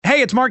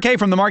Hey, it's Mark K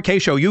from The Mark K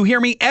Show. You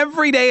hear me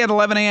every day at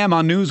 11 a.m.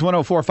 on News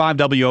 104.5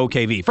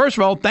 WOKV. First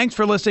of all, thanks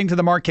for listening to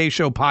The Mark K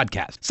Show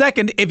podcast.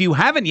 Second, if you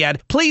haven't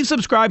yet, please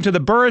subscribe to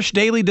the Burrish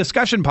Daily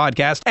Discussion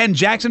podcast and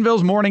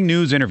Jacksonville's Morning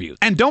News interviews.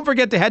 And don't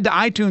forget to head to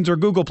iTunes or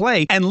Google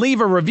Play and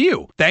leave a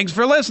review. Thanks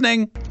for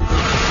listening.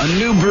 A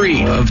new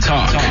breed of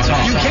talk.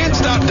 You can't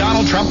stop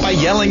Donald Trump by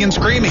yelling and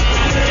screaming.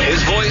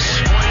 His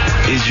voice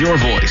is your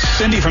voice.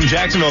 Cindy from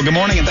Jacksonville, good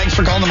morning, and thanks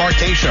for calling the Mark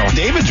K Show.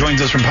 David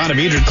joins us from Ponte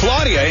Vedra.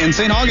 Claudia in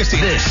St. Augustine.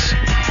 This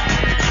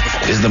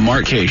is the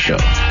Mark K Show.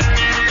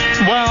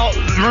 Well,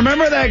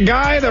 remember that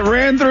guy that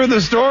ran through the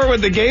store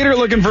with the gator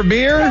looking for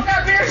beer? Y'all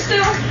got beer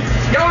still?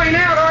 Y'all ain't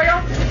out, are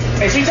y'all?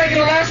 Is he taking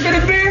the last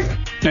bit of beer?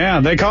 Yeah,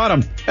 they caught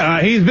him.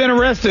 He's been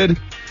arrested.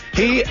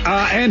 He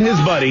and his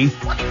buddy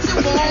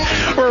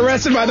were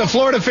arrested by the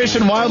Florida Fish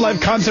and Wildlife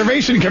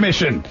Conservation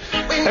Commission.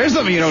 There's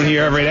something you don't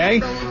hear every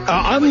day.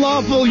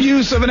 Unlawful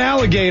use of an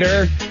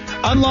alligator,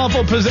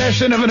 unlawful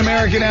possession of an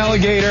American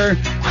alligator,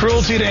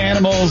 cruelty to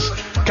animals,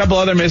 a couple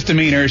other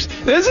misdemeanors.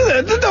 This is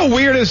the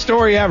weirdest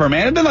story ever,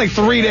 man. It's been like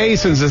 3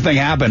 days since this thing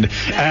happened,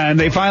 and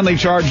they finally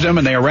charged him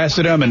and they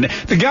arrested him. And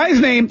the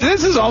guy's name,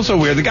 this is also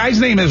weird, the guy's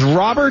name is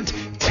Robert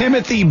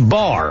Timothy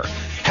Barr.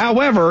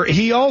 However,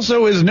 he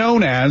also is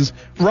known as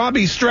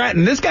Robbie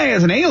Stratton. This guy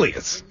has an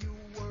alias.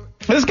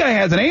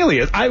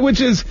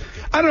 Which is,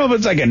 I don't know if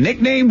it's like a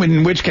nickname,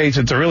 in which case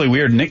it's a really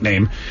weird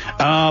nickname.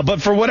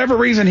 But for whatever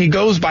reason, he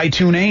goes by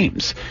two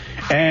names.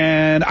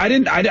 And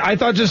I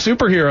thought just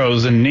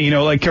superheroes and,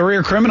 like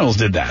career criminals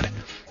did that.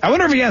 I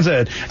wonder if he has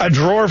a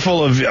drawer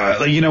full of,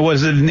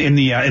 was it in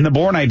the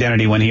Bourne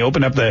Identity when he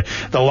opened up the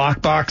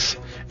lockbox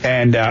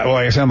and,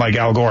 I sound like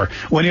Al Gore.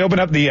 When he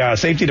opened up the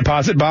safety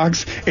deposit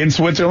box in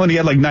Switzerland, he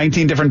had like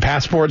 19 different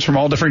passports from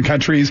all different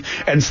countries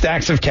and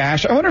stacks of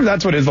cash. I wonder if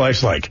that's what his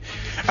life's like.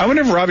 I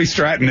wonder if Robbie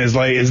Stratton is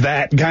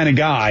that kind of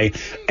guy,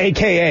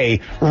 a.k.a.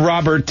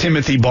 Robert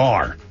Timothy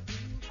Barr.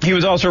 He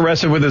was also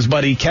arrested with his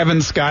buddy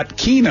Kevin Scott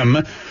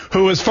Keenum,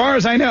 who, as far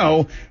as I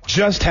know,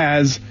 just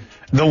has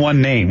the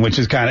one name, which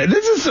is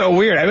this is so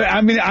weird.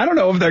 I mean, I don't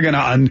know if they're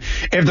gonna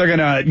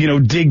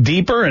dig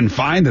deeper and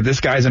find that this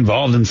guy's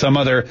involved in some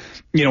other,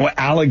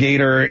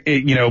 alligator,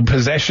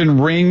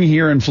 possession ring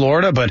here in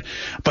Florida, but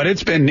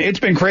it's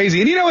been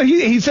crazy. And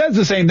he says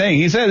the same thing.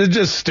 He says it's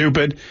just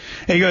stupid.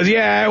 He goes,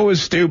 yeah, it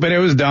was stupid. It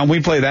was dumb.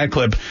 We play that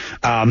clip,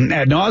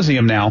 ad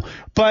nauseum now.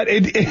 But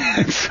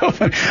it's so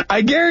funny.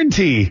 I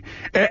guarantee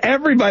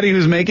everybody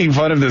who's making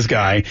fun of this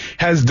guy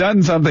has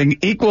done something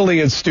equally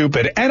as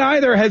stupid and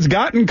either has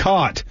gotten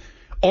caught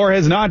or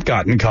has not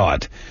gotten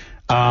caught.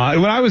 I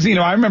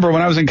remember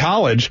when I was in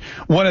college,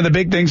 one of the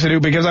big things to do,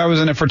 because I was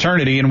in a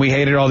fraternity and we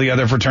hated all the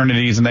other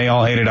fraternities and they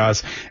all hated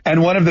us.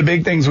 And one of the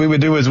big things we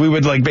would do is we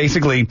would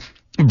basically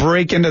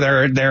break into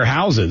their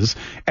houses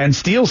and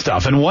steal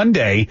stuff. And one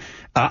day,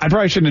 I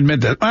probably shouldn't admit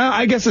this. Well,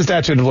 I guess the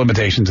statute of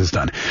limitations is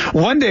done.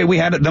 One day we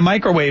had the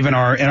microwave in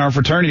our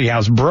fraternity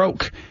house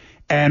broke.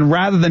 And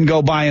rather than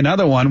go buy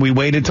another one, we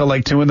waited till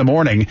like 2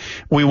 a.m.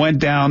 We went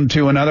down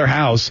to another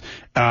house,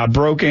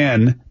 broke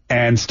in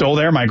and stole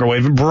their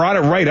microwave and brought it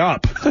right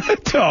up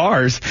to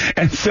ours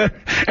and set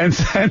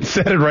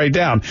it right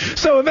down.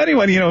 So if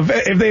anyone,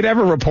 if they'd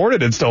ever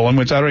reported it stolen,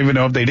 which I don't even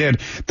know if they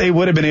did, they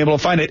would have been able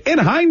to find it. In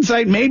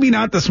hindsight, maybe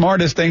not the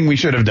smartest thing we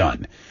should have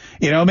done.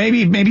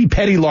 Maybe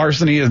petty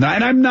larceny is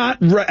not,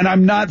 and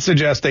I'm not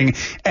suggesting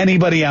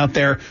anybody out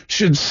there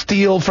should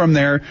steal from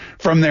their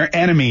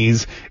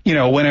enemies,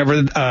 whenever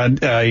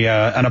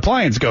an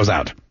appliance goes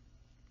out.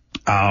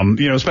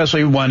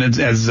 Especially one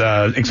as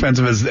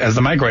expensive as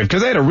the microwave,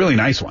 because they had a really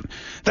nice one.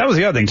 That was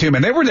the other thing too,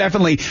 man. They were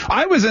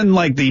I was in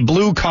like the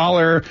blue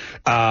collar,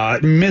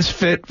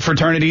 misfit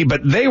fraternity,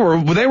 but they were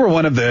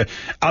one of the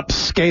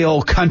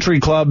upscale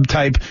country club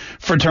type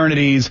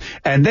fraternities.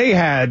 And they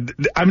had,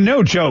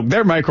 no joke,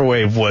 their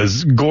microwave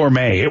was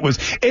gourmet.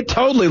 It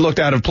totally looked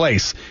out of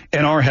place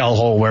in our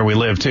hellhole where we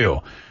live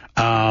too.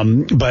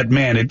 But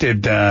man,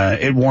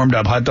 it warmed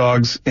up hot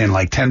dogs in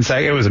like 10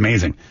 seconds. It was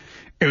amazing.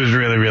 It was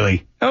really,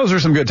 really, those were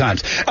some good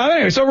times.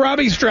 Anyway, so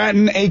Robbie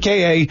Stratton,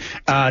 a.k.a.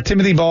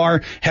 Timothy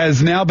Barr,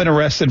 has now been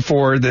arrested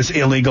for this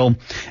illegal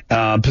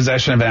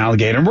possession of an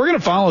alligator. And we're going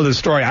to follow this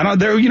story.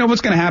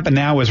 What's going to happen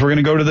now is we're going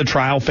to go to the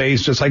trial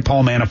phase, just like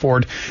Paul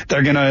Manafort.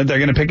 They're going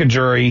to pick a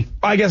jury.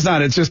 I guess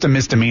not. It's just a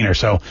misdemeanor.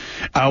 So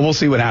we'll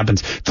see what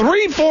happens.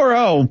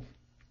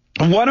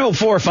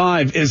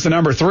 340-1045 is the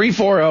number,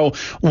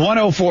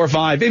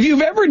 340-1045. If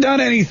you've ever done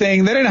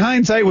anything that in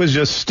hindsight was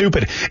just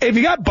stupid, if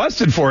you got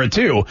busted for it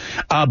too,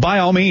 by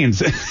all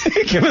means,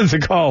 give us a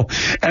call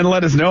and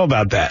let us know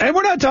about that. And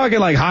we're not talking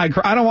like I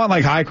don't want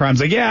like high crimes.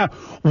 Like, yeah,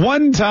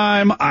 one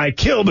time I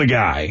killed a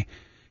guy.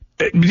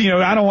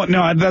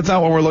 That's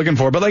not what we're looking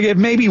for. But like if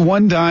maybe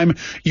one time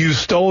you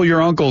stole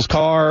your uncle's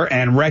car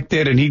and wrecked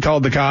it and he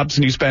called the cops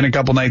and you spent a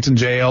couple nights in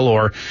jail,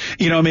 or,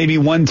 maybe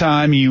one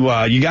time you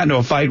got into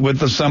a fight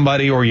with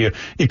somebody, or you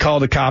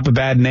called a cop a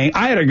bad name.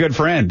 I had a good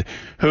friend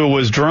who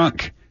was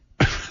drunk.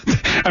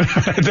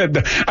 Okay,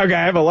 I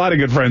have a lot of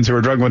good friends who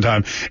were drunk one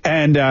time,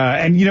 and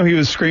he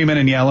was screaming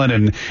and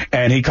yelling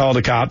and he called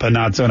a cop a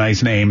not so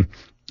nice name.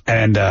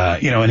 And,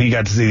 and he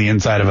got to see the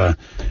inside of a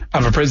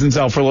prison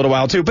cell for a little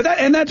while too. But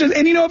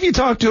if you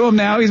talk to him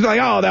now, he's like,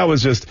 oh, that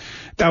was just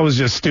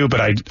stupid.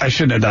 I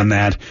shouldn't have done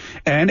that.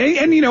 And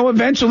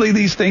eventually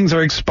these things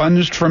are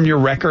expunged from your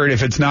record.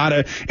 If it's not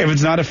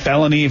a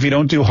felony, if you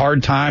don't do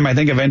hard time, I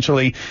think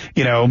eventually,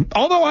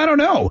 although I don't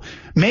know,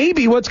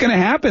 maybe what's going to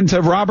happen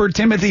to Robert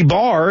Timothy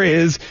Barr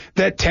is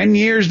that 10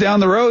 years down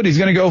the road, he's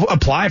going to go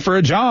apply for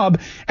a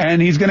job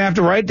and he's going to have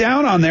to write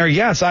down on there,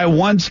 yes, I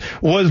once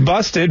was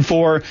busted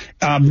for,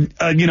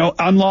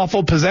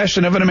 unlawful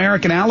possession of an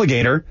American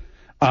alligator.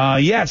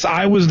 Yes,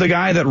 I was the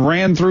guy that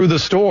ran through the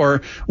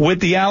store with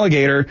the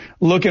alligator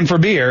looking for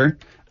beer.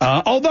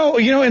 Although,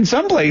 in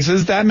some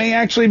places that may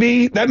actually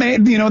be,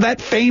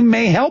 that fame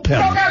may help him.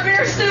 Y'all got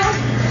beer still?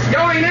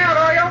 Y'all ain't out,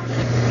 are y'all?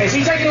 Is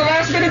he taking the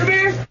last bit of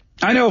beer?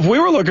 I know if we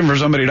were looking for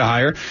somebody to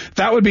hire,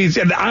 that would be,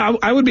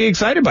 I would be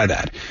excited by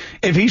that.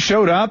 If he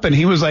showed up and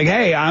he was like,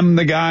 hey, I'm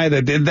the guy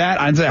that did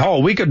that, I'd say, oh,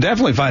 we could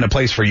definitely find a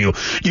place for you.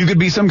 You could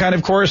be some kind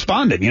of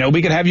correspondent.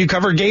 We could have you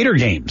cover Gator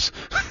games.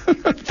 We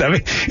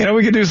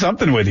could do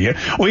something with you.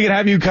 We could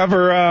have you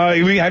cover,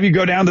 we have you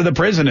go down to the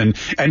prison and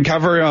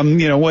cover,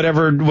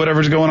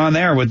 whatever's going on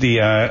there with the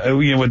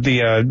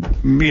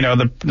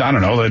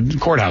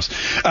courthouse.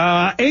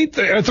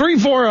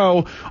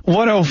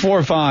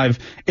 340-1045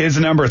 is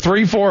the number.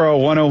 340-1045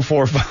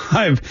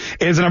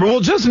 is the number. Well,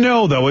 just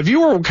know, though, if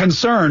you were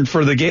concerned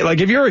for the gate, like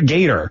if you're a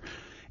gator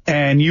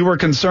and you were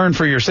concerned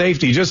for your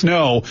safety, just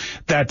know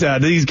that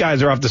these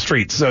guys are off the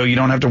streets, so you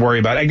don't have to worry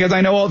about it. Because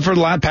I know for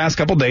the past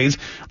couple days,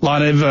 a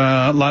lot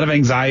of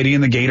anxiety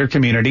in the gator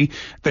community.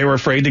 They were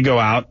afraid to go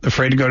out,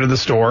 afraid to go to the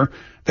store.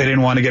 They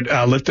didn't want to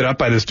get lifted up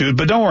by this dude.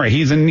 But don't worry,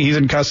 he's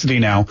in custody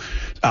now,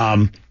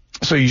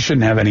 so you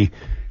shouldn't have any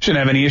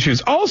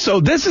issues. Also,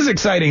 this is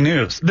exciting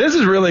news. This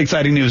is really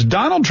exciting news.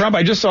 Donald Trump,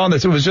 I just saw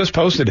this. It was just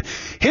posted.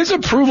 His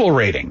approval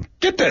rating,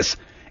 get this,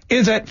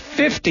 is at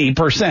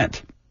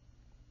 50%.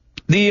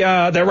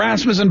 The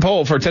Rasmussen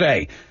poll for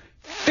today,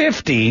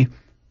 50%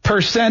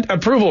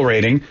 approval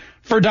rating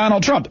for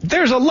Donald Trump.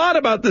 There's a lot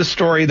about this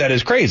story that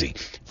is crazy.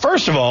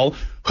 First of all,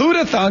 who'd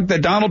have thought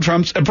that Donald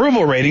Trump's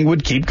approval rating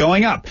would keep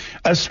going up,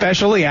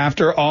 especially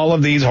after all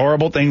of these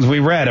horrible things we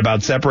read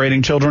about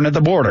separating children at the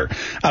border,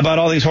 about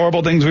all these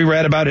horrible things we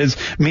read about his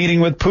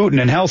meeting with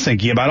Putin in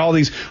Helsinki, about all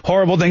these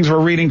horrible things we're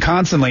reading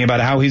constantly about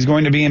how he's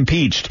going to be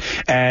impeached,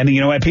 and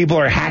people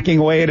are hacking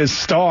away at his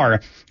star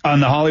on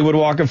the Hollywood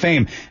Walk of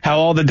Fame, how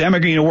all the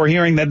we're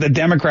hearing that the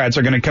Democrats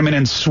are going to come in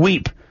and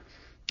sweep.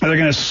 They're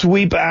going to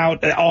sweep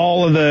out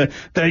all of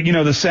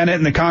the Senate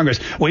and the Congress.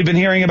 We've been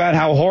hearing about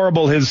how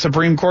horrible his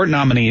Supreme Court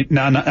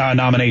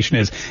nomination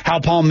is, how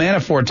Paul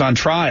Manafort's on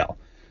trial,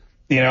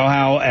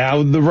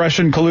 how the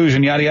Russian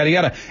collusion, yada, yada,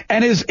 yada.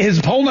 And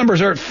his poll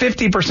numbers are at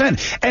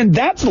 50%. And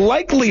that's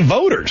likely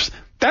voters.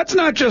 That's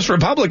not just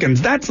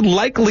Republicans. That's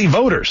likely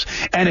voters.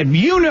 And if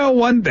you know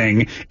one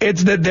thing,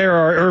 it's that there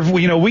are, or if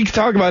we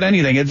talk about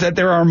anything, it's that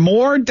there are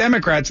more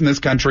Democrats in this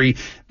country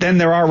than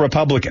there are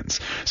Republicans.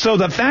 So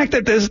the fact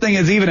that this thing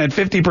is even at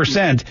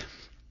 50%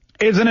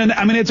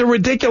 it's a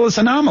ridiculous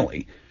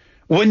anomaly.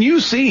 When you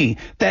see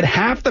that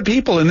half the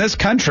people in this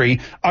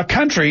country, a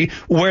country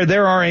where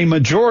there are a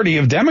majority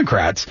of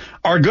Democrats,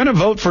 are going to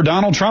vote for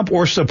Donald Trump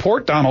or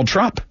support Donald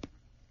Trump,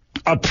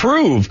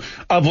 approve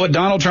of what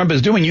Donald Trump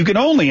is doing, you can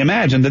only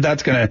imagine that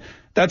that's going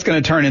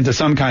to turn into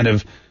some kind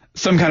of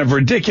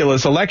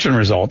ridiculous election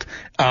result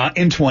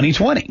in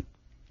 2020.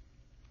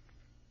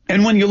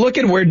 And when you look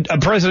at where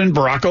President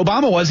Barack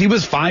Obama was, he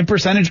was 5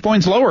 percentage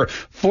points lower,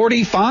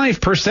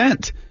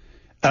 45%.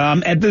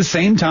 At the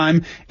same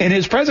time in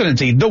his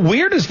presidency. The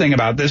weirdest thing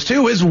about this,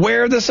 too, is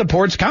where the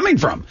support's coming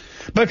from,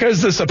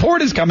 because the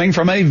support is coming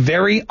from a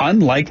very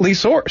unlikely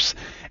source,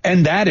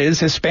 and that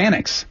is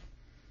Hispanics.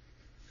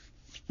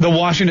 The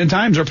Washington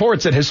Times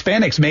reports that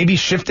Hispanics may be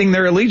shifting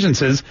their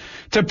allegiances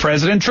to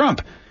President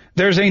Trump.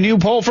 There's a new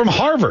poll from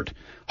Harvard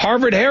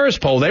Harris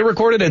poll. They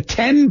recorded a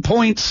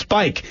 10-point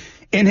spike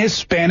in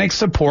Hispanic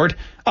support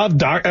of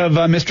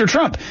Mr.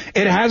 Trump.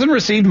 It hasn't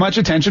received much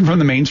attention from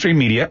the mainstream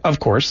media,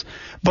 of course,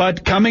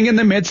 but coming in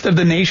the midst of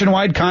the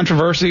nationwide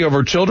controversy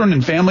over children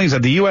and families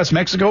at the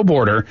U.S.-Mexico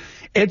border,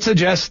 it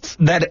suggests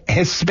that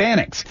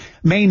Hispanics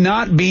may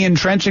not be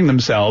entrenching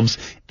themselves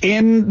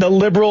in the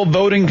liberal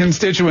voting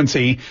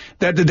constituency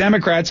that the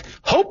Democrats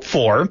hope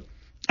for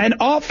and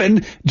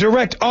often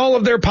direct all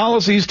of their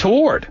policies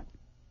toward.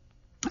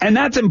 And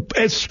that's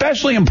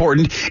especially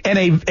important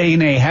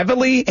in a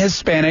heavily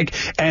Hispanic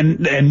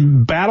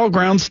and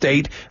battleground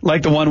state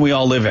like the one we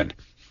all live in,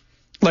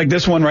 like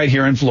this one right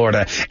here in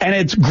Florida. And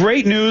it's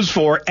great news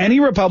for any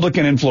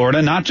Republican in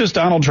Florida, not just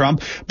Donald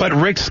Trump, but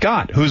Rick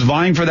Scott, who's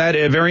vying for that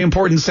very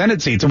important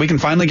Senate seat, so we can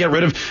finally get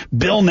rid of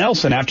Bill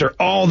Nelson after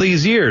all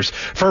these years.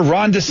 For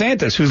Ron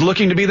DeSantis, who's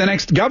looking to be the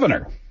next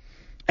governor.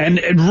 And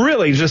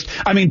really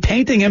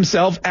painting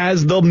himself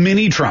as the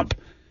mini Trump.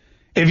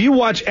 If you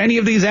watch any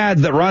of these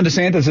ads that Ron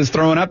DeSantis is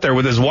throwing up there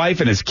with his wife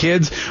and his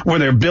kids, where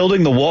they're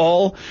building the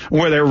wall,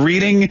 where they're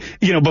reading,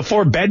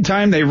 before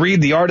bedtime, they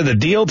read The Art of the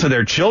Deal to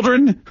their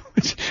children,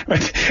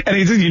 and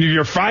he says,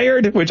 you're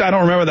fired, which I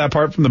don't remember that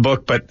part from the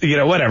book, but,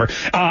 whatever.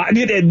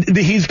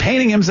 He's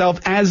painting himself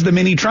as the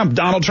mini Trump.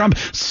 Donald Trump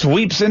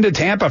sweeps into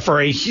Tampa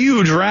for a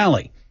huge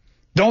rally.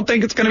 Don't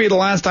think it's going to be the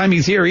last time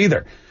he's here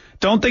either.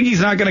 Don't think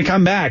he's not going to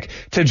come back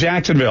to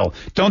Jacksonville.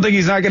 Don't think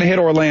he's not going to hit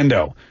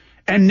Orlando.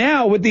 And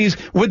now with these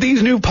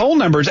new poll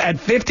numbers at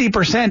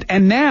 50%,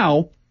 and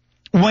now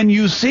when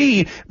you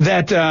see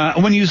that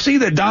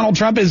Donald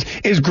Trump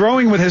is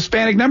growing with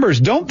Hispanic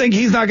numbers, don't think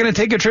he's not going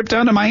to take a trip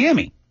down to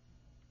Miami.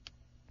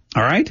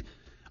 All right?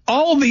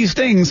 All of these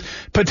things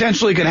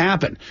potentially could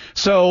happen.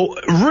 So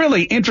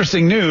really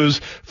interesting news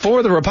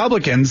for the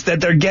Republicans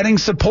that they're getting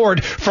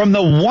support from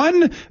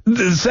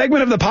the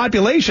segment of the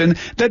population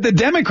that the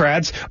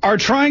Democrats are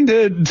trying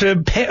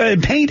to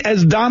paint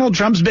as Donald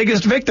Trump's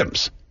biggest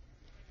victims.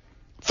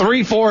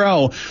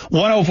 340-1045.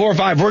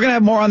 We're going to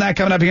have more on that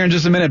coming up here in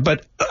just a minute,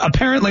 but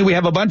apparently we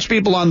have a bunch of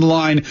people on the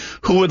line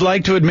who would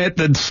like to admit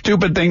the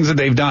stupid things that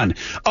they've done.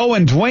 Oh,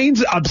 and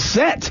Dwayne's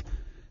upset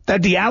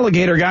that the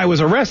alligator guy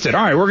was arrested.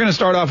 All right, we're going to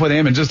start off with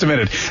him in just a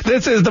minute.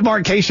 This is the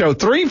Mark Kaye Show,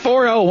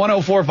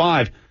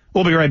 340-1045.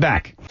 We'll be right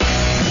back.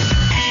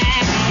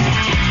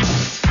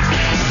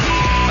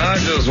 I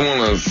just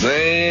want to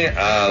say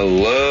I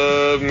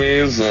love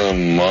me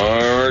some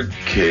Mark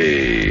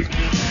Kaye.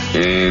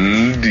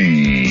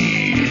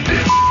 Indeed.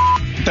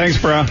 Thanks,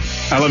 bro.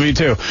 I love you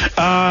too.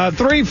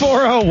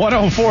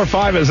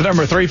 340-1045 is the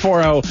number.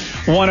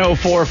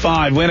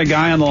 340-1045. We had a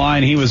guy on the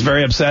line. He was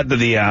very upset that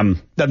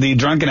the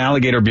drunken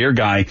alligator beer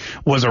guy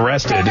was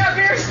arrested. You got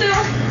beer still?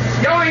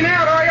 Y'all ain't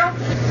out, are y'all?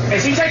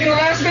 Is he taking the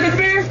last bit of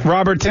beer?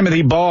 Robert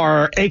Timothy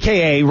Barr,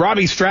 a.k.a.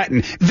 Robbie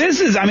Stratton.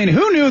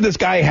 Who knew this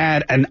guy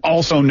had an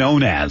also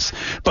known as?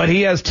 But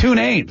he has two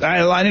names.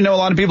 I didn't know a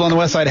lot of people on the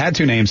West Side had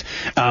two names.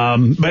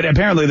 But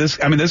apparently this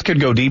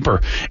could go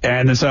deeper.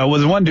 And so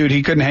was one dude,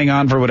 he couldn't hang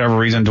on for whatever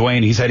reason,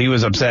 Dwayne. He said he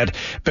was upset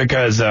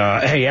because,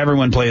 hey,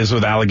 everyone plays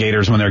with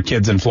alligators when they're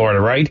kids in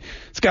Florida, right?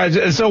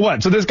 So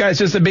what? So this guy's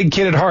just a big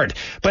kid at heart.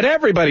 But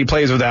everybody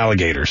plays with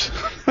alligators.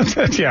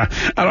 Yeah.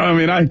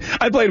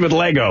 I played with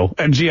Lego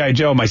and G.I.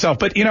 Joe myself.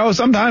 But,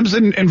 sometimes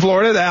in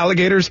Florida, the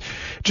alligator's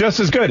just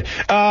as good.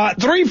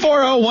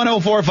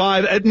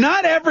 340-1045.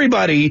 Not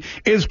everybody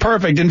is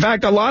perfect. In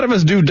fact, a lot of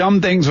us do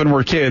dumb things when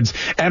we're kids.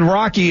 And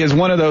Rocky is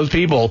one of those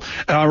people.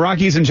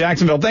 Rocky's in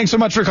Jacksonville. Thanks so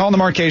much for calling the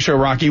Mark Kaye Show,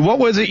 Rocky. What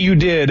was it you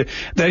did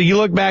that you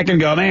look back and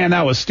go, man,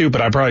 that was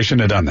stupid. I probably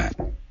shouldn't have done that.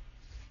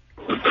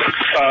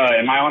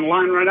 Am I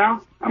online right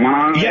now?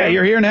 Yeah,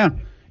 you're here now.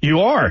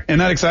 You are. Isn't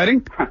that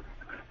exciting?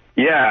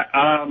 Yeah,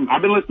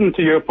 I've been listening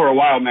to you for a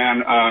while,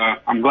 man.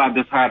 I'm glad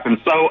this happened.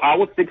 So I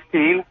was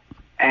 16,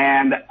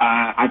 and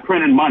I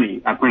printed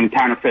money. I printed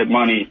counterfeit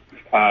money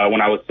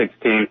when I was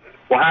 16.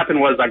 What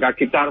happened was I got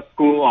kicked out of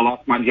school. I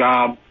lost my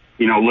job,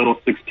 little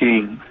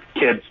 16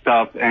 kid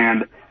stuff,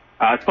 and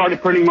I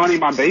started printing money in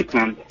my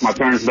basement, my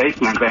parents'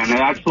 basement, and it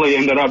actually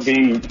ended up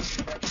being a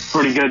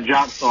pretty good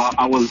job. So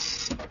I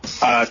was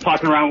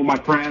talking around with my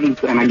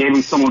friends, and I gave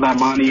them some of that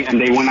money,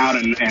 and they went out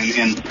and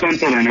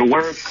spent it, and it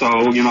worked.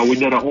 So, we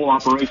did a whole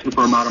operation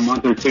for about a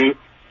month or two.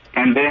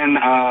 And then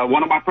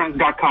one of my friends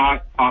got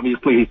caught.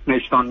 Obviously, he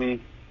snitched on me.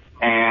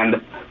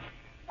 And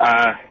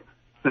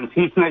since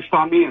he snitched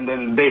on me, and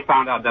then they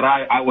found out that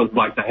I was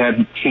like the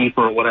head chief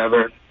or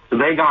whatever, so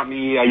they got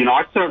me,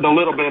 I served a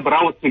little bit, but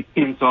I was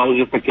 16, so I was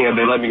just a kid.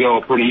 They let me go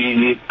pretty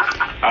easy.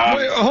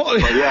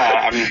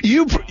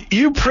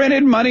 You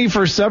printed money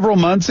for several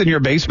months in your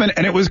basement,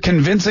 and it was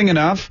convincing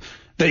enough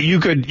that you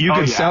could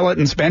sell it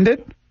and spend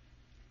it?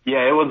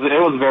 Yeah, it was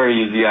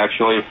very easy,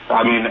 actually.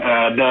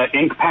 The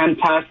ink pen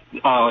test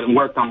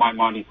worked on my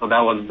money, so that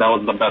was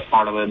the best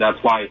part of it. That's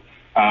why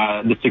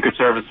the Secret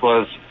Service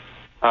was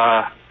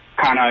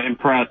kind of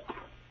impressed.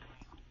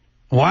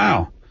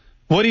 Wow.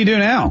 What do you do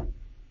now?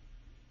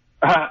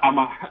 I'm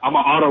an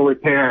auto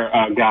repair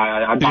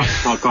guy. I buy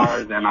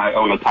cars and I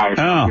own a tire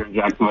shop here in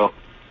Jacksonville.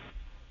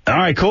 All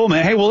right, cool,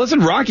 man. Hey, well,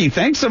 listen, Rocky,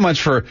 thanks so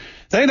much for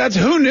that's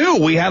who knew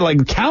we had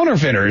like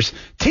counterfeiters,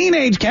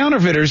 teenage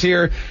counterfeiters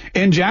here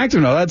in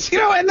Jacksonville. That's,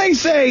 and they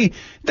say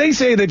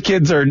that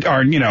kids are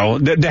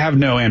they have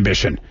no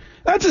ambition.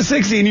 That's a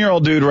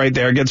 16-year-old dude right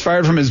there, gets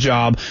fired from his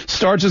job,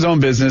 starts his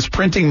own business,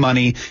 printing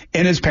money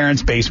in his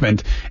parents'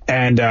 basement,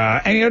 and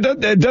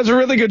does a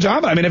really good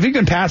job. If you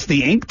can pass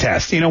the ink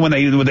test, when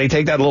they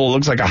take that little,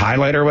 looks like a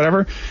highlighter or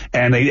whatever,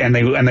 and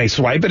they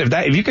swipe it,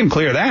 if you can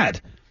clear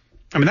that,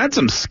 that's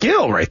some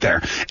skill right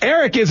there.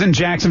 Eric is in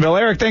Jacksonville.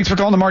 Eric, thanks for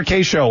calling the Mark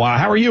Kaye Show.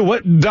 How are you?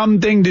 What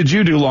dumb thing did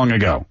you do long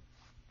ago?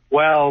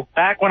 Well,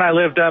 back when I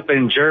lived up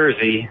in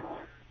Jersey,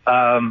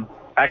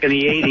 back in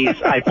the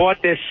 80s, I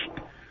bought this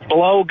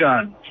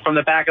blowgun from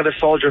the back of the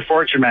Soldier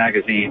Fortune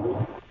magazine.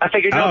 I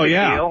figured no big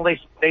deal.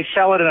 They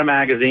sell it in a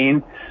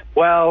magazine.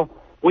 Well,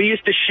 we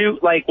used to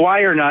shoot like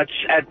wire nuts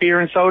at beer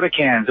and soda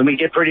cans, and we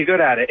get pretty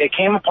good at it. It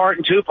came apart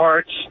in two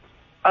parts.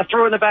 I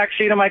threw it in the back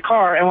seat of my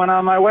car and went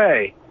on my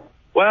way.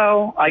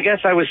 Well, I guess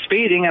I was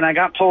speeding and I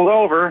got pulled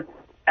over.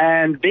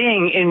 And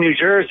being in New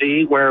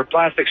Jersey, where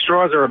plastic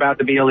straws are about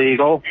to be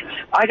illegal,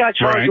 I got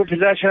charged with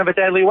possession of a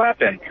deadly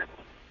weapon.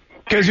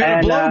 Because you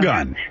had a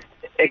blowgun.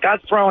 It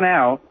got thrown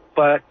out,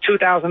 but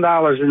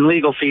 $2,000 in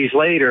legal fees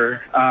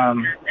later.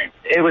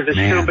 It was a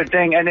stupid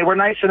thing. And they were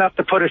nice enough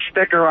to put a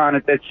sticker on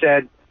it that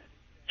said,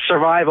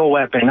 survival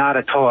weapon, not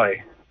a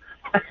toy.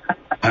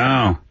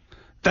 Oh.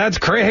 That's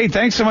great. Hey,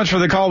 thanks so much for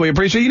the call. We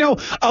appreciate it. You know,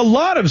 a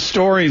lot of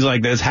stories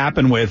like this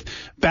happened with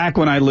back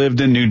when I lived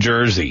in New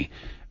Jersey.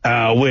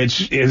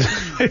 Which is,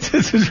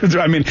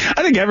 I mean,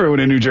 I think everyone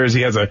in New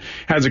Jersey has a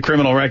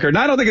criminal record. And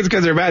I don't think it's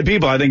because they're bad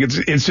people. I think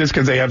it's just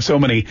because they have so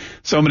many,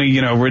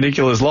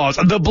 ridiculous laws.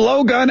 The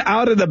blowgun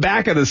out of the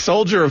back of the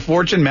Soldier of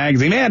Fortune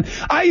magazine. Man,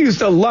 I used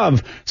to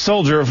love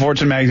Soldier of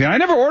Fortune magazine. I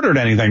never ordered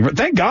anything, but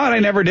thank God I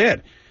never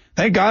did.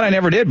 Thank God I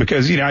never did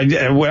because,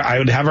 I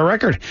would have a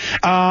record.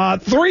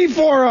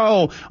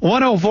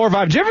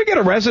 340-1045. Did you ever get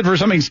arrested for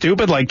something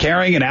stupid like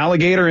carrying an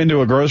alligator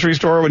into a grocery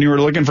store when you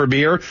were looking for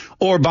beer,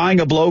 or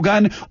buying a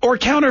blowgun, or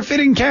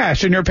counterfeiting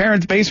cash in your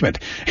parents' basement?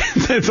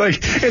 It's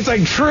like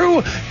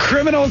true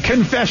criminal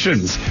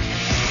confessions.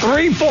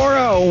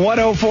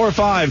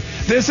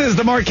 340-1045. This is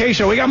the Mark Kaye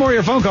Show. We got more of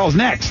your phone calls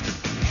next.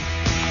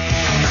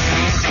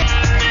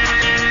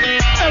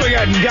 We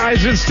got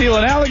guys just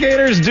stealing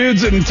alligators,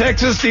 dudes in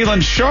Texas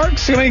stealing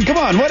sharks. I mean, come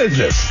on, what is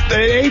this?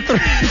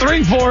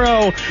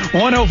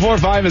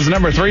 340-1045 is the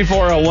number,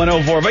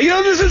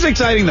 340-1045. This is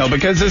exciting, though,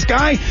 because this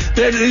guy,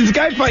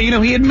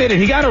 he admitted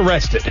he got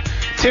arrested.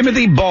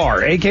 Timothy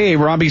Barr, a.k.a.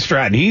 Robbie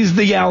Stratton. He's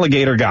the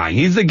alligator guy.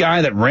 He's the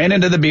guy that ran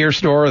into the beer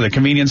store, or the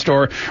convenience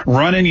store,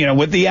 running,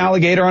 with the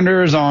alligator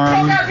under his arm.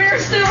 Oh, got beer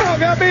still? Oh,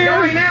 got beer.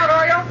 Going out,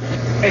 are you?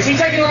 Is he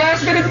taking the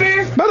last bit of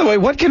beer? By the way,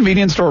 what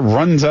convenience store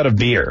runs out of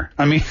beer?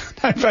 I mean,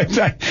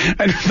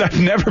 I've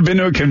never been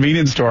to a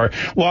convenience store.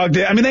 Walked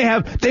in. I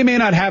mean, they may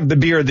not have the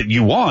beer that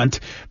you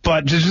want,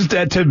 but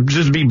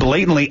to be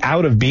blatantly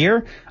out of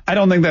beer, I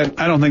don't think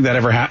that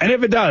ever happens. And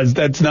if it does,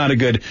 that's not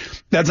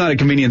a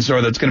convenience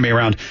store that's going to be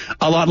around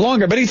a lot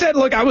longer. But he said,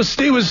 look, it was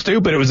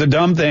stupid. It was a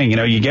dumb thing.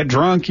 You get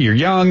drunk, you're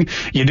young,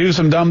 you do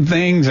some dumb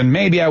things, and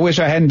maybe I wish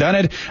I hadn't done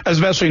it,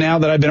 especially now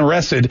that I've been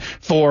arrested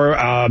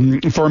for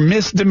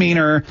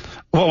misdemeanor.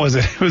 What was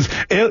it? It was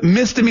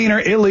misdemeanor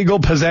illegal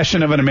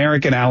possession of an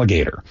American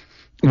alligator.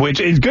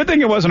 Which is good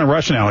thing it wasn't a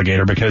Russian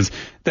alligator, because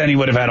then he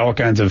would have had all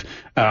kinds of,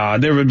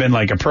 there would have been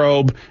like a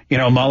probe,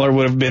 Mueller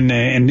would have been,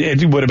 and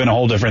it would have been a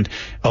whole different,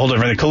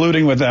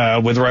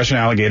 colluding with Russian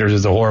alligators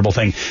is a horrible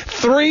thing.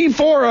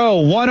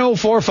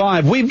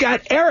 340-1045. We've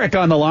got Eric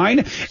on the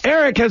line.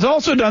 Eric has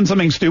also done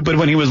something stupid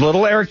when he was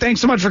little. Eric,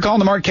 thanks so much for calling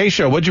the Mark Kaye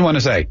Show. What'd you want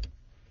to say?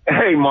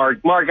 Hey, Mark,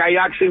 I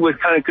actually was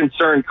kind of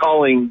concerned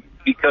calling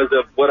because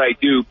of what I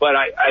do, but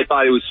I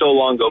thought it was so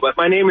long ago. But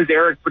my name is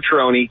Eric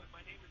Petroni.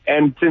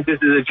 And since this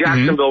is a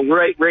Jacksonville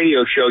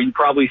radio show, you've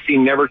probably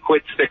seen Never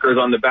Quit stickers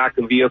on the back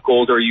of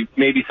vehicles, or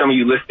maybe some of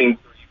you listening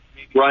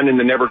run in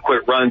the Never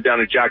Quit runs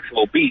down at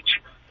Jacksonville Beach.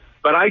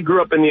 But I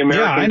grew up in the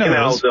American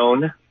Canal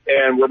Zone,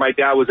 and where my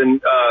dad was a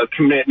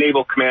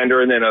naval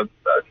commander and then a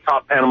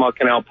top Panama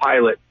Canal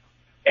pilot.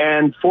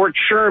 And Fort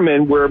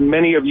Sherman, where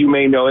many of you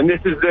may know, and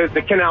this is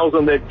the canal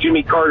zone that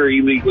Jimmy Carter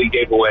illegally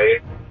gave away,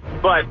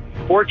 but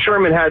Fort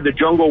Sherman had the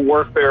jungle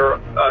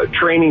warfare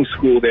training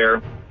school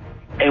there.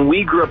 And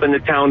we grew up in the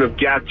town of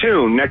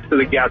Gatun, next to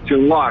the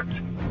Gatun Locks.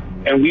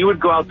 And we would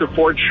go out to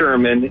Fort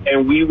Sherman,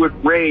 and we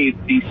would raid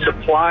the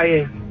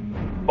supply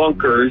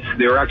bunkers.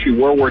 They were actually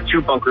World War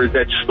II bunkers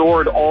that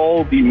stored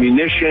all the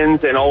munitions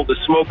and all the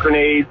smoke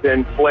grenades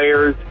and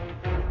flares.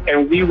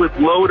 And we would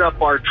load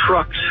up our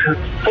trucks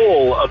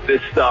full of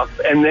this stuff.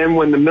 And then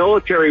when the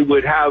military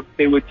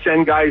they would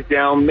send guys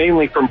down,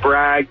 mainly from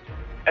Bragg.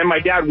 And my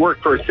dad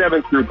worked for a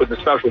 7th group with the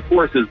Special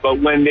Forces, but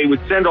when they would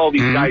send all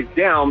these guys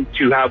down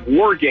to have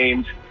war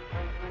games,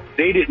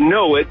 they didn't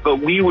know it,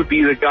 but we would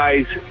be the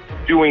guys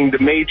doing the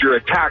major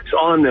attacks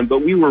on them.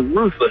 But we were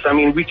ruthless. I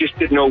mean, we just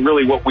didn't know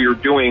really what we were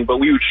doing, but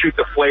we would shoot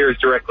the flares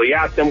directly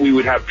at them. We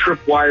would have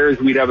tripwires.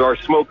 We'd have our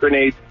smoke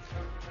grenades.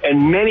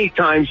 And many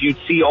times you'd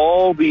see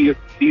all these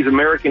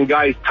American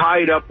guys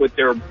tied up with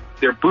their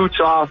boots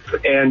off,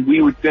 and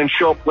we would then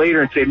show up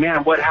later and say,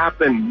 man, what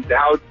happened?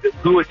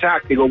 Who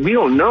attacked? They go, we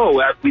don't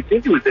know. We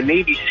think it was the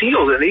Navy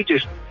SEALs, and they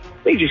just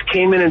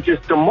came in and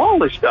just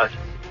demolished us.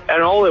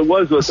 And all it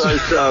was us,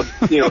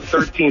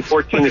 13,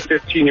 14 to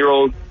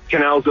 15-year-old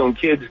Canal Zone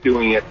kids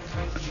doing it.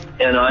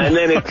 And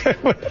then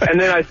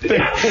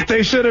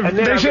they should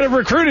have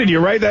recruited you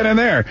right then and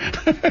there.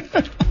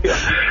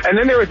 And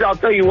then I'll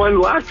tell you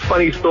one last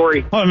funny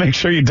story. I want to make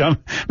sure you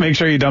dump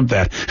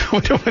that.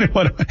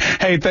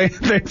 Hey,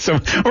 thanks. So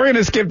we're going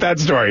to skip that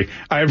story.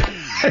 I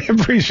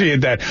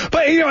appreciate that.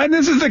 But, and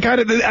this is the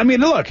kind of,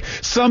 look,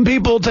 some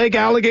people take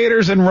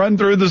alligators and run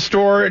through the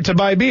store to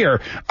buy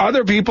beer.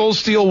 Other people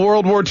steal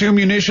World War II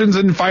munitions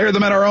and fire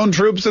them at our own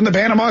troops in the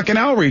Panama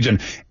Canal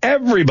region.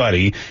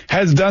 Everybody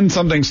has done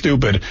something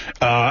stupid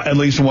at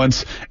least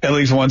once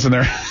in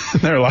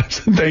their lives.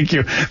 Thank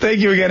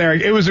you again,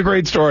 Eric. It was a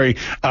great story,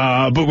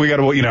 but we got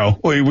to we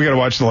got to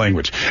watch the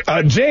language.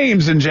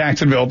 James in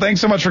Jacksonville,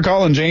 thanks so much for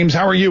calling, James.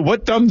 How are you?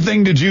 What dumb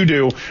thing did you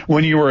do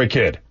when you were a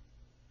kid?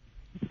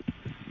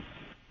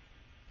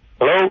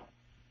 Hello?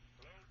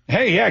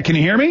 Hey, yeah, can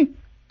you hear me?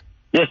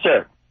 Yes,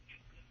 sir.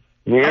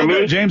 Can you hear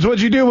me? James,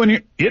 what'd you do when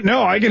you...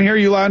 No, I can hear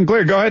you loud and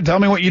clear. Go ahead, tell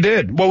me what you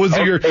did. What was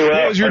your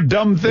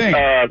dumb thing?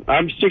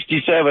 I'm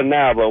 67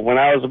 now, but when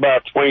I was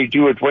about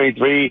 22 or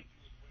 23,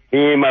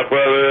 me and my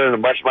brother and a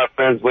bunch of my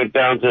friends went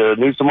down to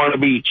New Smyrna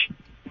Beach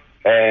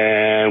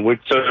and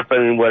went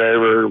surfing and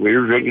whatever. We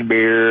were drinking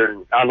beer.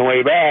 And on the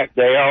way back,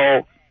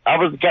 I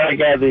was the kind of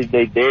guy that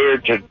they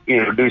dared to,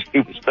 do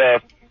stupid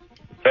stuff.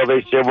 So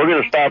they said, we're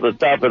going to stop at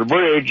the top of the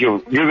bridge. You're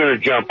going to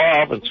jump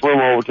off and swim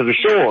over to the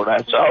shore. And I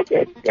said,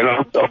 okay,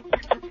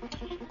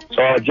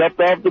 So I jumped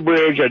off the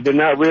bridge. I did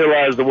not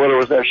realize the water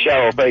was that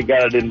shallow. Thank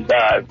God I didn't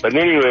dive. But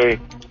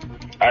anyway,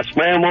 I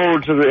swam over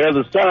to the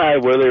other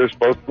side where they were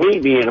supposed to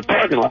meet me in the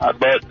parking lot.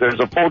 But there's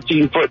a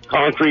 14-foot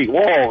concrete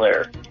wall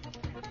there,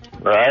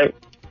 right?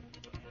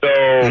 So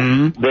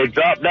they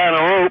dropped down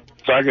a rope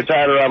so I could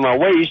tie it around my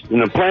waist.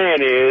 And the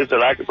plan is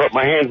that I could put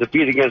my hands and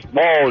feet against the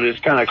wall and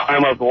just kind of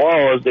climb up the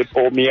wall as they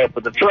pulled me up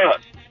with the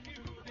truck.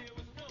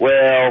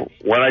 Well,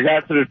 when I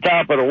got to the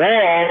top of the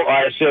wall,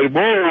 I said,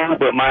 whoa,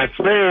 but my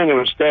friend who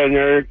was standing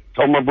there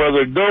told my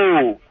brother,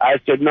 go. I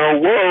said, no,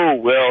 whoa.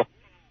 Well,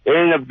 they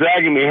ended up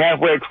dragging me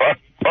halfway across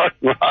the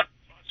parking lot,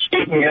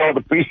 shooting me all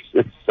to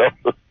pieces. So,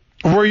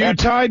 were you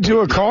tied to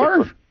a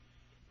car?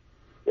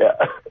 Yeah.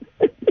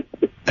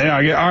 Yeah,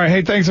 all right.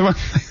 Hey, thanks so much.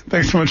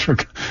 Thanks so much for.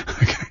 Okay.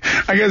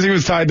 I guess he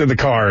was tied to the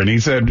car, and he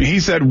said,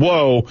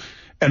 whoa,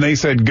 and they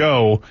said,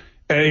 go.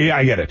 Yeah,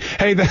 I get it.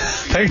 Hey,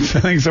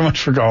 thanks so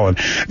much for calling.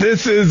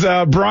 This is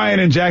Brian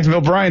in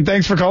Jacksonville. Brian,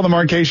 thanks for calling the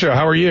Mark K Show.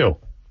 How are you?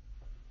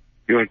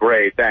 Doing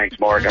great. Thanks,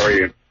 Mark. How are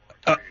you?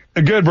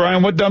 Good,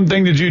 Brian. What dumb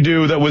thing did you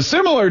do that was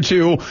similar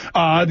to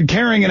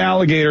carrying an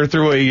alligator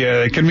through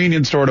a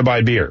convenience store to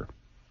buy beer?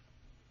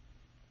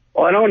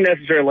 Well, I don't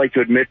necessarily like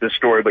to admit this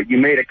story, but you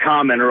made a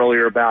comment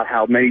earlier about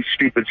how many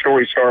stupid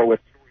stories start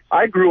with,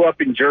 I grew up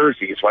in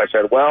Jersey. So I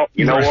said, well,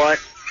 you know what?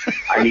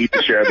 I need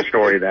to share the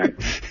story then.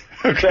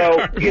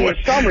 So in the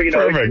summer,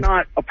 it's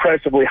not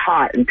oppressively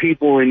hot, and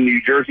people in New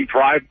Jersey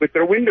drive with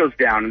their windows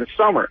down in the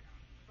summer.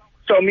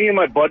 So me and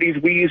my buddies,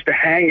 we used to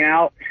hang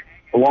out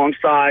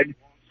alongside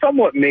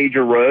somewhat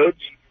major roads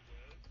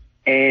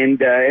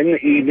and in the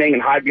evening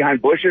and hide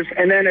behind bushes.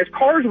 And then as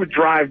cars would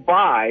drive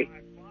by,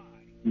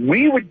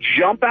 we would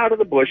jump out of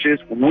the bushes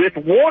with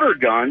water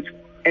guns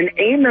and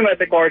aim them at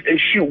the cars and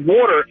shoot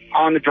water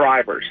on the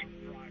drivers.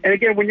 And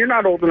again, when you're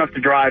not old enough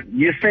to drive,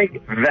 you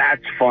think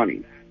that's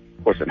funny.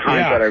 Of course, in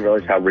hindsight, I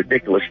realize how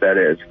ridiculous that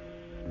is.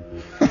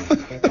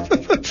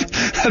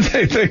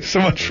 Hey, thanks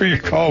so much for your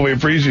call. We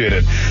appreciate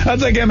it.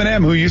 That's like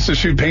Eminem, who used to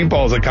shoot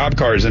paintballs at cop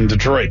cars in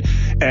Detroit.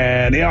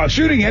 And,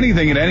 shooting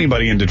anything at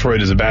anybody in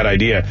Detroit is a bad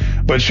idea.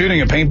 But shooting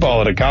a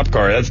paintball at a cop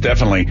car, that's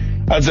definitely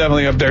up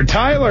there.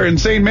 Tyler in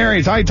St.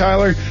 Mary's. Hi,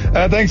 Tyler.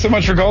 Thanks so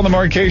much for calling the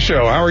Mark K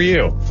Show. How are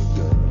you?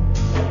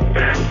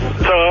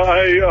 So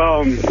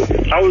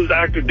I was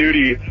active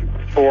duty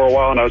for a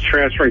while, and I was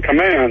transferring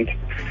command.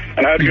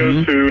 And I had to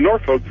go to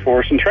Norfolk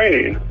for some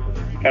training.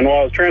 And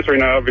while I was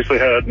transferring, I obviously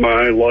had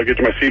my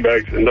luggage, my sea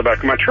bags in the back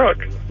of my truck.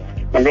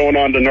 I'm going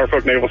on to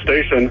Norfolk Naval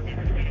Station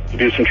to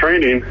do some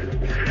training.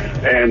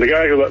 And the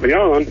guy who let me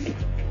on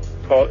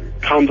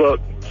comes up,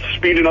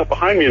 speeding up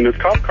behind me in his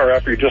cop car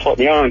after he just let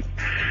me on.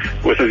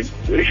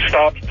 He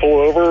stops,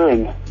 pull over,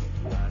 and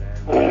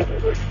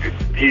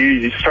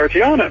he starts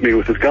yelling at me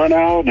with his gun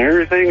out and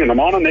everything. And I'm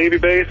on a Navy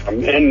base.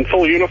 I'm in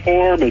full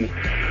uniform, and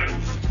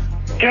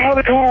get out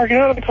of the car,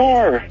 get out of the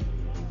car.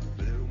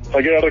 So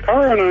I get out of the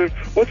car, and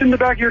what's in the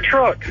back of your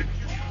truck?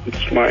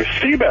 It's my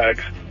sea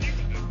bags.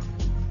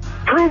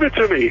 Prove it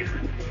to me.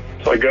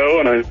 So I go,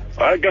 and I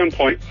at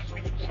gunpoint,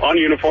 on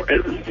uniform,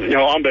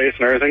 on base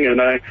and everything,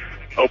 and I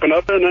open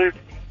up and I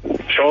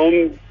show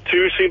him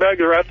 2 sea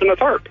bags wrapped in a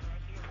tarp.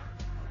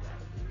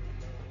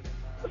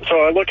 So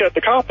I look at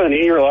the cop, and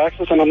he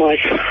relaxes, and I'm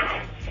like,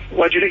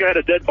 what, do you think I had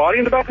a dead body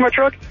in the back of my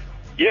truck?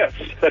 Yes,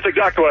 that's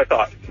exactly what I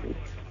thought.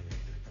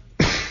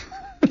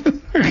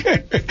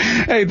 Okay.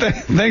 Hey,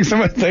 thanks so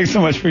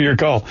much for your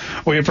call.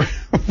 We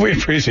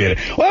appreciate it.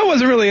 Well, that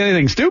wasn't really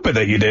anything stupid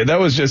that you did. That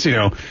was just,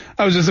 that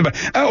was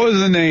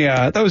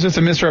just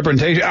a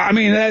misrepresentation. I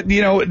mean, that's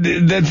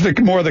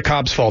more the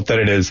cop's fault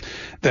than it is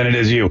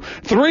you.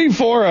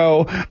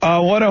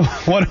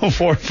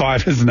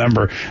 340-1045 is the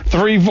number.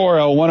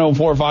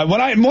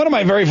 340-1045. One of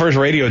my very first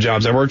radio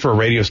jobs, I worked for a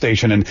radio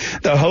station, and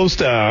the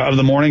host of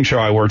the morning show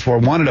I worked for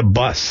wanted a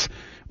bus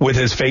with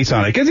his face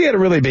on it, because he had a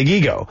really big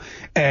ego,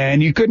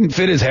 and you couldn't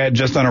fit his head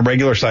just on a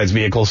regular size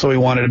vehicle, so he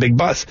wanted a big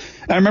bus.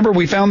 I remember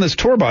we found this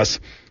tour bus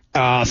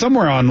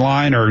somewhere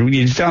online, or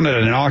you found it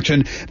at an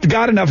auction,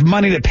 got enough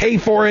money to pay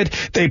for it.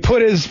 They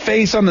put his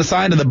face on the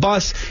side of the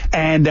bus,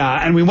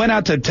 and we went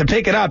out to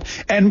pick it up,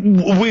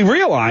 and we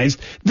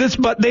realized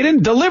but they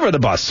didn't deliver the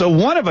bus. So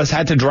one of us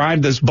had to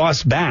drive this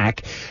bus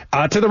back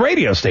to the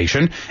radio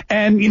station,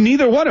 and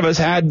neither one of us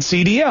had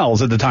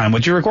CDLs at the time,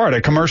 which you required,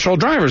 a commercial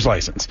driver's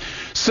license.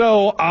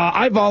 So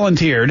I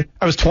volunteered.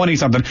 I was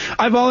 20-something.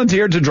 I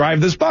volunteered to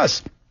drive this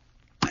bus.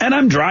 And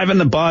I'm driving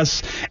the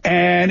bus,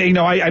 and,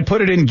 I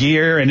put it in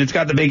gear, and it's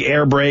got the big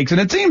air brakes,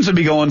 and it seems to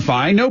be going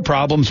fine, no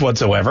problems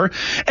whatsoever.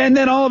 And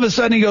then all of a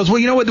sudden he goes, well,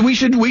 you know what, we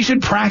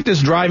should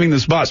practice driving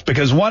this bus,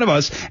 because one of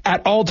us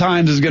at all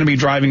times is going to be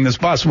driving this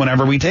bus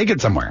whenever we take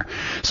it somewhere.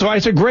 So I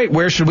said, great,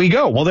 where should we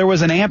go? Well, there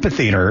was an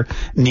amphitheater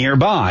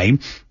nearby.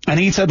 And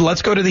he said,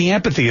 let's go to the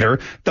amphitheater.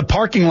 The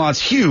parking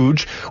lot's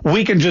huge.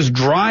 We can just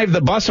drive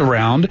the bus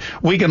around.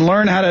 We can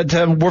learn how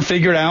we'll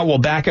figure it out. We'll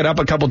back it up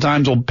a couple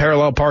times. We'll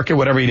parallel park it,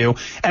 whatever you do.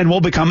 And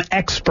we'll become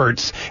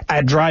experts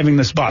at driving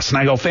this bus. And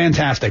I go,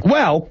 fantastic.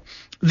 Well,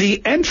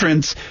 the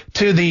entrance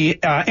to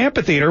the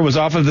amphitheater was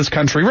off of this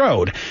country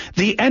road.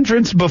 The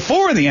entrance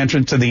before the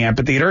entrance to the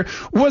amphitheater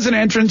was an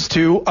entrance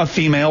to a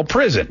female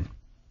prison.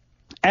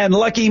 And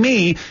lucky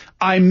me,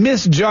 I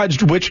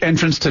misjudged which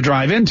entrance to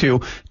drive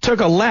into,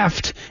 took a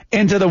left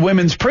into the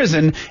women's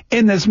prison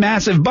in this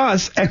massive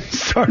bus, and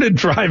started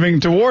driving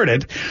toward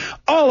it.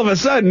 All of a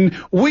sudden,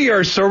 we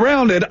are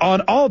surrounded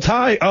on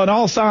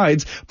all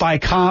sides by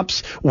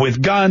cops with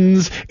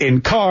guns,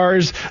 in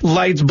cars,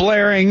 lights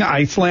blaring.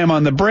 I slam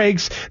on the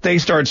brakes. They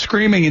start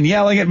screaming and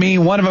yelling at me.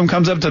 One of them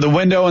comes up to the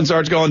window and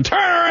starts going, turn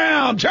it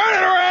around.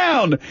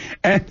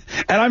 And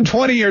I'm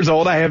 20 years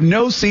old. I have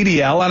no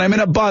CDL, and I'm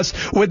in a bus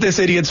with this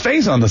idiot's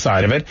face on the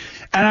side of it.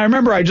 And I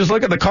remember I just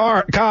look at the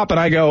cop and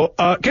I go,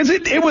 cause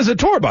it was a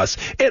tour bus.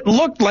 It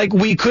looked like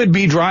we could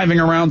be driving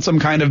around some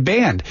kind of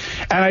band.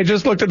 And I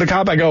just looked at the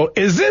cop. I go,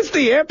 is this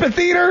the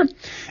amphitheater?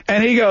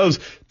 And he goes,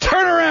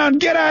 turn around,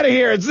 get out of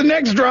here. It's the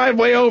next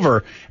driveway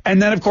over.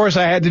 And then, of course,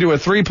 I had to do a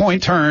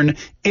 3-point turn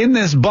in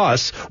this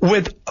bus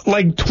with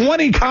like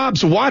 20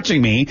 cops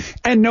watching me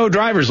and no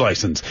driver's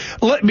license.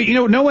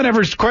 No one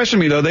ever questioned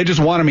me, though. They just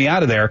wanted me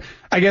out of there.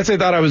 I guess they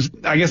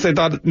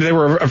thought they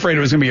were afraid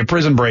it was going to be a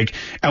prison break,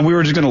 and we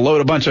were just going to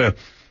load a bunch of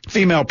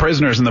female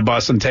prisoners in the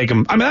bus and take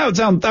them. I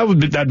mean,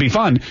 that'd be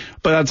fun,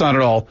 but that's not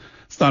at all.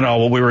 It's not at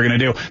all what we were going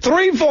to do.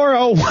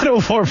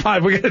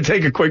 340-1045. We're going to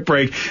take a quick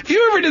break. If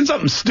you ever did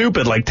something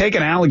stupid, like take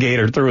an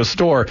alligator through a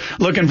store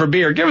looking for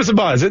beer, give us a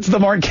buzz. It's the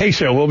Mark K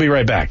Show. We'll be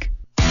right back.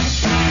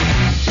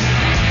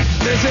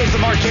 This is the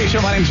Mark K Show.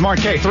 My name's Mark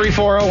K.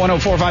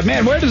 340-1045.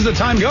 Man, where does the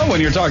time go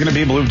when you're talking to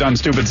people who've done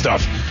stupid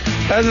stuff?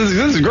 This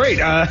is great.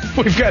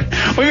 We've got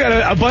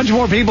a bunch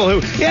more people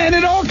who, and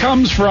it all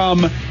comes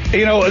from,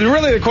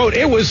 really the quote,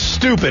 it was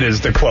stupid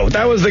is the quote.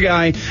 That was the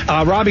guy,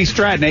 Robbie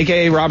Stratton,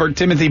 a.k.a. Robert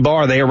Timothy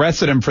Barr. They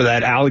arrested him for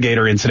that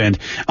alligator incident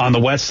on the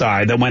west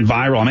side that went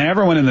viral. I mean,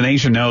 everyone in the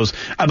nation knows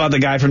about the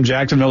guy from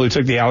Jacksonville who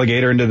took the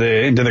alligator into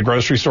the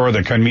grocery store,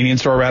 the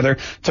convenience store, rather,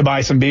 to buy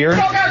some beer.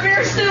 Y'all got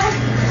beer still?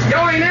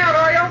 Y'all ain't out,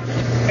 are y'all?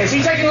 Is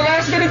he taking the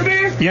last bit of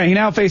beer? Yeah, he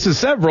now faces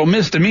several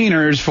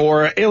misdemeanors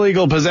for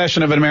illegal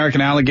possession of an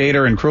American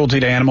alligator and cruelty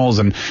to animals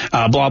and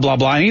blah, blah,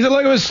 blah. And he said,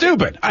 look, it was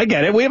stupid. I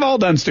get it. We've all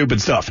done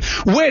stupid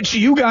stuff, which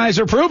you guys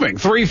are proving.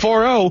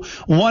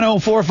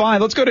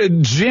 340-1045. Let's go to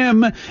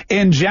Jim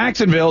in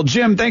Jacksonville.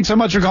 Jim, thanks so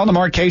much for calling the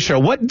Mark K Show.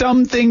 What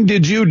dumb thing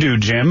did you do,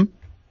 Jim?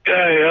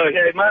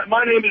 Okay.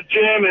 My name is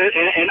Jim,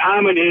 and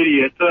I'm an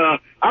idiot.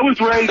 I was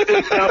raised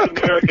in South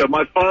America.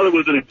 My father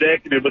was an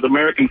executive with an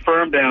American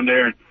firm down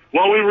there. And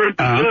while we were in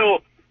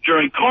Brazil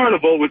during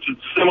Carnival, which is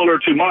similar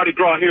to Mardi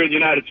Gras here in the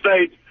United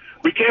States,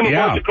 we came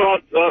across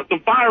some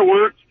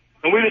fireworks,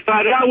 and we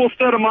decided, we'll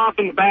set them off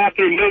in the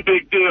bathroom, no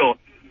big deal.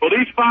 Well,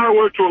 these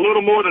fireworks were a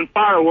little more than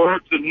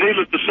fireworks, and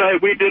needless to say,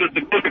 we did a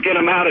significant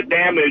amount of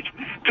damage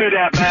to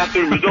that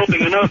bathroom,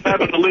 resulting in us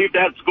having to leave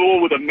that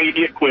school with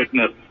immediate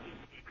quickness.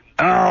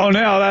 Oh,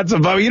 no, that's a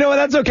bummer. You know what?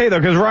 That's okay, though,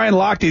 because Ryan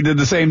Lochte did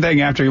the same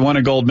thing after he won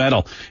a gold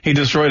medal. He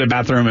destroyed a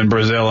bathroom in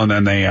Brazil, and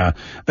then they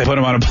put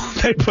him on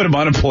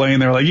a plane.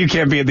 They were like, you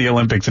can't be at the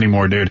Olympics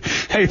anymore, dude.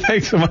 Hey,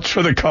 thanks so much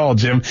for the call,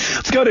 Jim.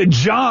 Let's go to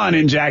John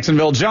in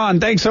Jacksonville. John,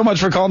 thanks so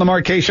much for calling the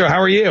Mark K Show. How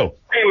are you?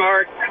 Hey,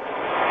 Mark.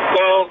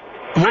 Well,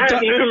 I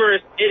have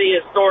numerous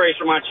idiot stories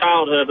from my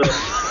childhood, but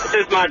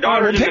since my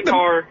daughter's in the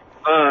car,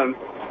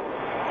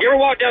 you ever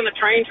walk down the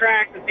train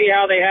tracks and see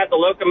how they have the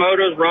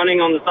locomotives running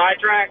on the side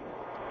track?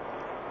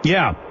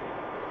 Yeah.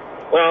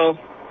 Well,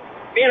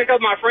 me and a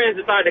couple of my friends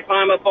decided to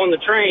climb up on the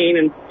train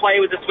and play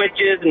with the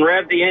switches and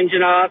rev the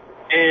engine up,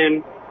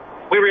 and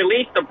we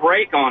released the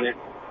brake on it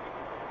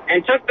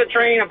and took the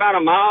train about a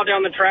mile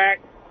down the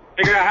track,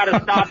 figured out how to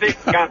stop it,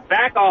 got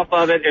back off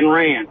of it, and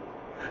ran.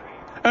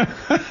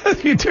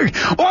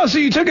 So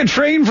you took a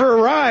train for a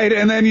ride,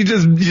 and then you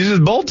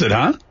just bolted,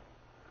 huh?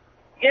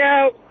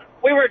 Yeah,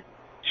 we were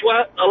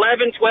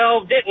 11,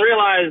 12, didn't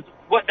realize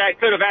what that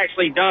could have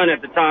actually done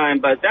at the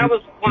time, but that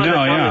was one of the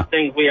funnest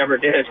things we ever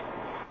did.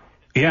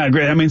 Yeah,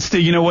 great. I mean,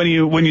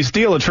 when you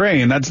steal a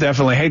train, that's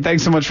definitely. Hey,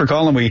 thanks so much for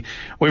calling. We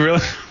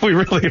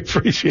really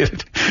appreciate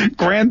it.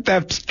 Grand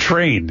Theft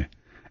Train.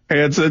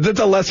 It's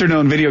a lesser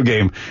known video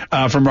game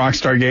from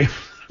Rockstar Game,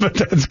 but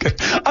that's good.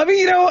 I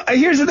mean,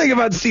 here's the thing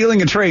about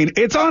stealing a train.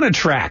 It's on a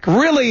track.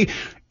 Really,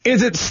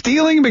 is it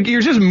stealing? But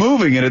you're just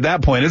moving it at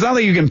that point. It's not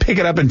like you can pick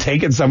it up and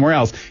take it somewhere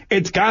else.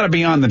 It's got to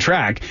be on the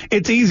track.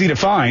 It's easy to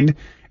find.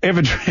 If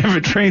a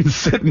train's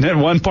sitting at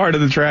one part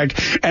of the track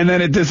and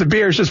then it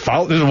disappears, just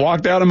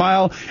walk down a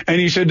mile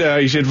and you should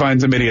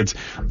find some idiots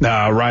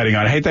riding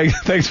on it. Hey,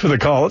 thanks for the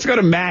call. Let's go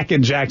to Mac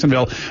in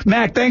Jacksonville.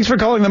 Mac, thanks for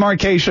calling the Mark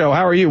K Show.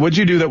 How are you? What'd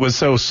you do that was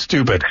so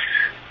stupid?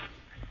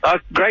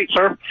 Great,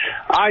 sir.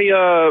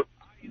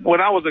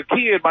 When I was a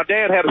kid, my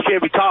dad had a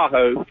Chevy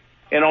Tahoe,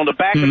 and on the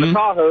back of the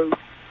Tahoe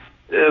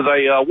is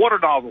a water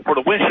nozzle for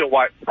the windshield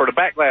for the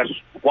back glass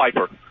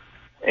wiper.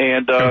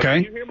 And okay.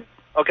 Can you hear me?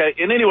 Okay,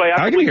 and anyway,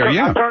 I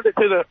turned it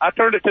to the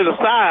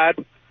side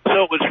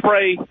so it would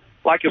spray.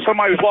 Like if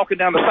somebody was walking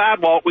down the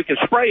sidewalk, we could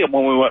spray them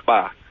when we went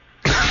by.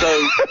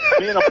 So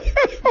me and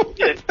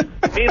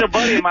a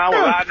buddy of mine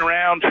were riding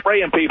around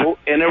spraying people,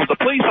 and there was a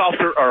police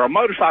officer or a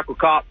motorcycle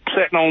cop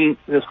sitting on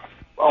his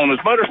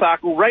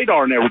motorcycle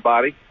radaring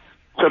everybody.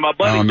 So my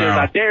buddy says,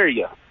 "I dare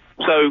you."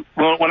 So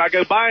when I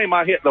go by him,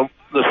 I hit the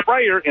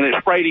sprayer, and it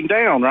sprayed him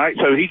down. Right,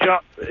 so he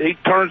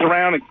turns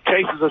around and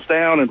chases us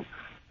down and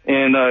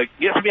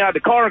gets me out of the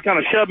car and kind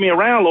of shoved me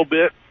around a little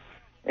bit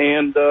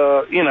and,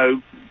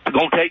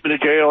 going to take me to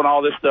jail and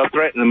all this stuff,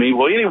 threatening me.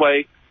 Well,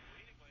 anyway,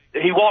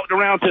 he walked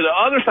around to the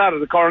other side of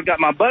the car and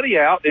got my buddy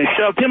out and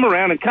shoved him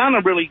around and kind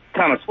of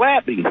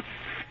slapped him.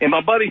 And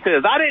my buddy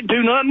says, "I didn't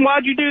do nothing.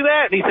 Why'd you do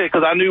that?" And he said,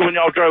 "Because I knew when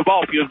y'all drove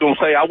off, you was going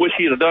to say, I wish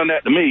he'd have done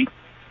that to me."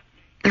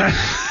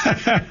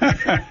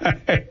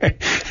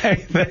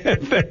 Hey,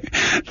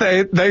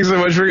 thanks so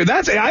much for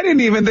that. I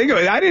didn't even think of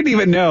it. I didn't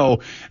even know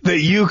that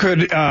you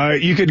could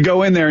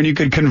go in there and you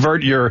could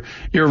convert your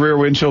rear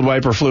windshield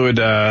wiper fluid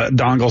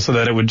dongle so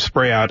that it would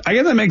spray out. I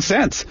guess that makes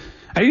sense.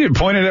 You can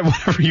point it at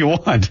whatever you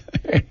want.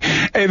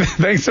 Hey,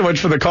 thanks so much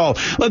for the call.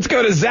 Let's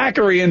go to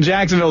Zachary in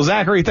Jacksonville.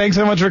 Zachary, thanks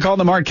so much for calling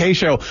the Mark K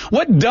Show.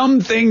 What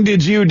dumb thing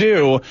did you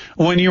do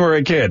when you were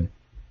a kid?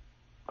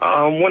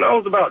 When I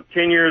was about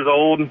 10 years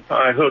old,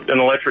 I hooked an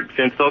electric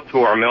fence up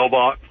to our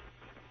mailbox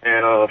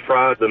and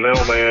fried the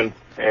mailman,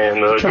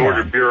 and the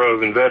Georgia Bureau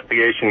of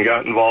Investigation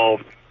got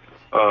involved.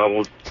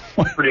 Was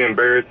pretty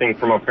embarrassing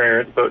for my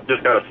parents, but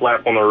just got a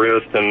slap on the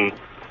wrist and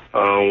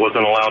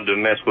wasn't allowed to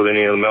mess with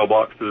any of the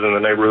mailboxes in the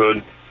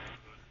neighborhood.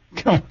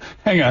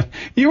 Hang on.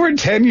 You were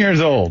 10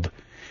 years old,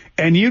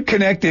 and you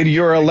connected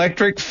your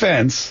electric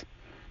fence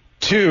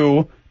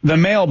to the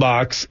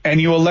mailbox,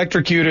 and you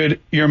electrocuted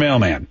your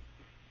mailman.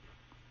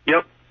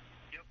 Yep.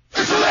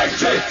 It's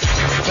electric.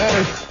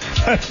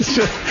 That's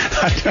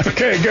just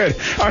okay. Good.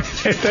 All right.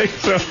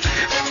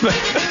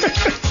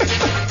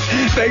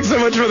 Thanks so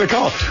much for the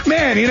call,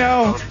 man.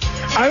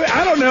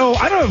 I don't know.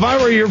 I don't know if I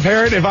were your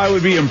parent, if I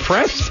would be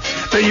impressed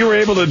that you were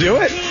able to do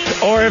it,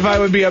 or if I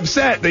would be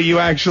upset that you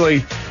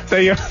actually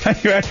did.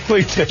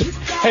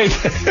 Hey,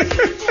 thanks.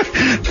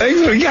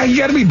 Yeah, you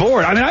got to be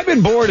bored. I mean, I've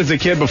been bored as a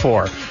kid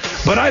before.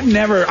 But I've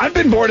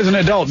been bored as an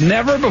adult.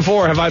 Never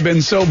before have I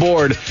been so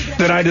bored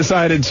that I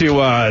decided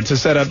to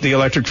set up the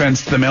electric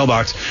fence to the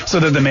mailbox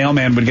so that the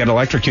mailman would get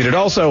electrocuted.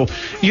 Also,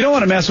 you don't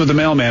want to mess with the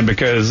mailman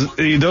because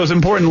those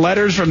important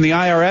letters from the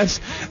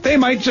IRS, they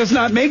might just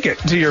not make it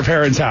to your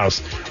parents' house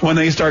when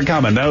they start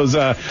coming. Those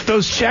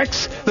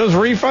checks, those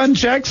refund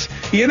checks,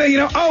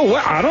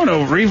 I don't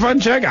know,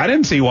 refund check? I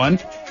didn't see one.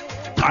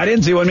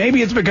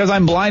 Maybe it's because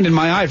I'm blind in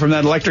my eye from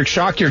that electric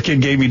shock your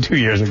kid gave me 2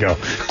 years ago.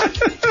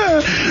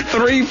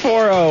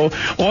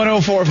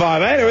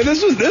 340-1045. Anyway,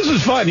 this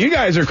was fun. You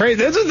guys are crazy.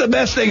 This is the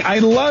best thing. I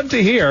love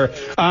to hear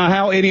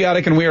how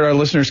idiotic and weird our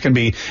listeners can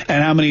be,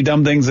 and how many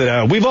dumb things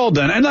that we've all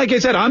done. And like I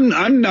said,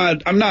 I'm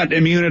not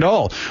immune at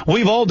all.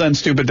 We've all done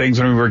stupid things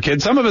when we were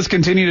kids. Some of us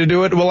continue to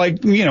do it. Well,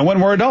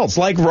 when we're adults,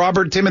 like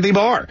Robert Timothy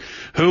Barr,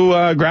 who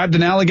grabbed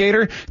an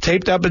alligator,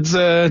 taped up its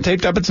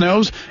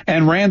nose,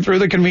 and ran through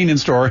the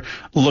convenience store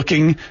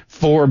looking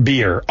for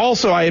beer.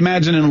 Also, I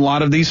imagine in a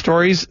lot of these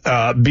stories,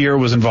 beer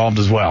was involved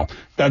as well.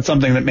 That's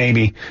something that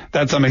maybe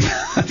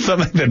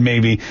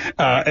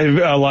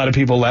a lot of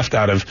people left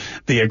out of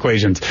the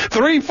equations.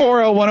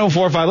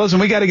 340-1045. Listen,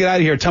 we got to get out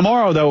of here.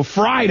 Tomorrow, though,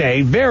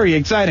 Friday, very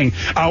exciting.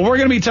 We're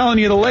going to be telling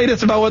you the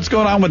latest about what's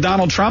going on with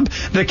Donald Trump,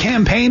 the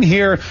campaign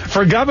here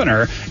for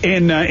governor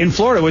in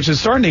Florida, which is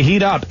starting to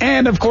heat up.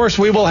 And, of course,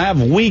 we will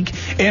have Week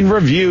in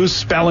Review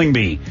Spelling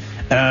Bee.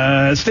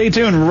 Stay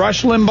tuned.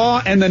 Rush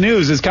Limbaugh and the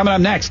news is coming up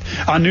next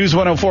on News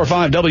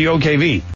 104.5 WOKV.